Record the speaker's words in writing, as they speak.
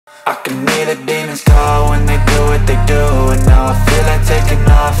can hear the demons call when they do what they do. And now I feel like taking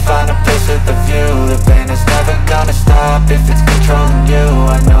off, find a place with a view. The pain is never gonna stop if it's controlling you.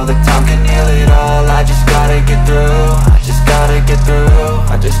 I know that time can heal it all, I just gotta get through. I just gotta get through,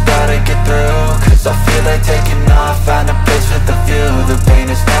 I just gotta get through. Cause I feel like taking off, find a place with a view. The pain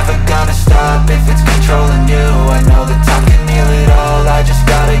is never gonna stop if it's controlling you. I know that time can heal it all, I just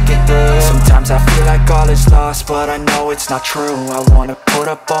gotta get through. Sometimes I feel like all is lost, but I know it's not true. I wanna put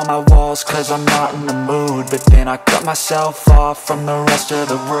up all my walls cause I'm not in the mood, but then I cut myself off from the rest of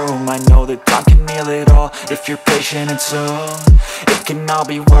the room. I know that time can heal it all if you're patient and soon it can all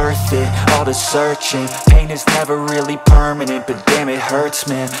be worth it, all the searching. Pain is never really permanent, but damn it hurts,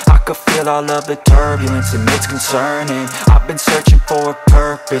 man. I could feel all of the turbulence and it's concerning. I've been searching for a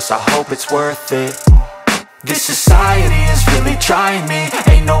purpose, I hope it's worth it. This society is really trying me.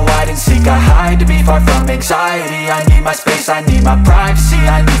 Ain't no hide and seek, I hide to be far from anxiety. I need my space, I need my privacy.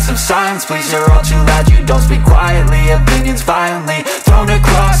 I need some silence, please, you're all too loud. You don't speak quietly, opinions violently thrown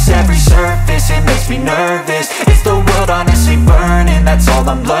across every surface. It makes me nervous, it's the world honestly burning. That's all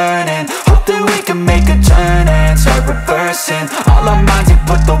I'm learning, hope that we can make a turn and start reversing. All our minds and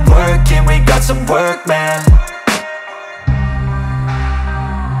put the work in, we got some work, man.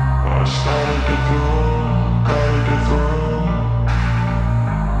 I started to grow.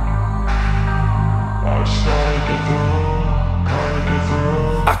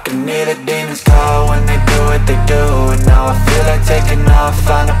 I can hear the demons call when they do what they do. And now I feel like taking off,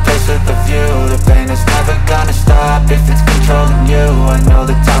 find a place with a view. The pain is never gonna stop if it's controlling you. I know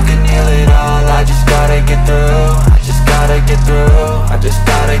that time can heal it all, I just gotta get through. I just gotta get through, I just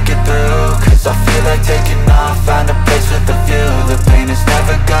gotta get through. Cause I feel like taking off, find a place with a view. The pain is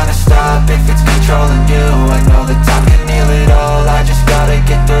never gonna stop if it's controlling you. I know that time can heal it all, I just gotta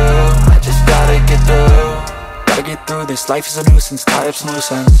get through. I just gotta get through. Gotta get through this, life is a nuisance, tie up some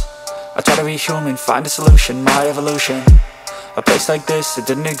loose ends. I try to be human, find a solution, my evolution. A place like this, it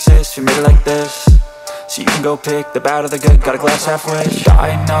didn't exist, we made it like this. So you can go pick the bad or the good, got a glass halfway.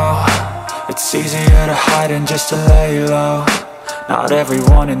 I know, it's easier to hide than just to lay low. Not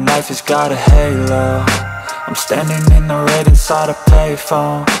everyone in life has got a halo. I'm standing in the red inside a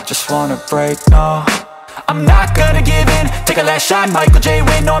payphone, just wanna break, no. I'm not gonna give in, take a last shot, Michael J.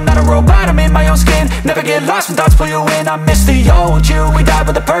 Win. No, I'm not a robot, I'm in my own skin. Never get lost when thoughts pull you in. I miss the old you, we died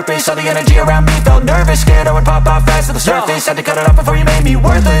with a purpose. All the energy around me felt nervous, scared I would pop out fast to the surface. Had to cut it off before you made me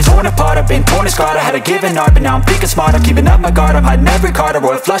worthless. Torn apart, I've been torn and scarred. I had to give an art, but now I'm thinking smart. I'm keeping up my guard, I'm hiding every card. A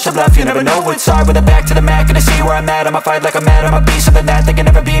royal flush of love, you never know what's hard. With a back to the mat, gonna see where I'm at. I'ma fight like I'm mad, I'ma be something that they can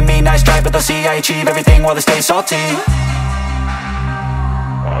never be me. Nice try, but they'll see I achieve everything while they stay salty.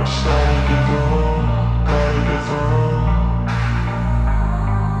 I started to grow.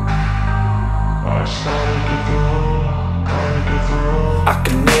 I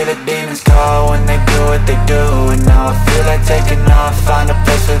can hear the demons call when they do what they do. And now I feel like taking off, find a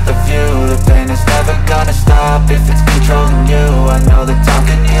place with a view. The pain is never gonna stop if it's controlling you. I know that time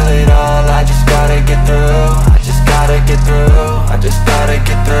can heal it all, I just gotta get through. I just gotta get through, I just gotta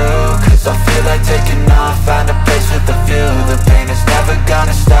get through. Cause I feel like taking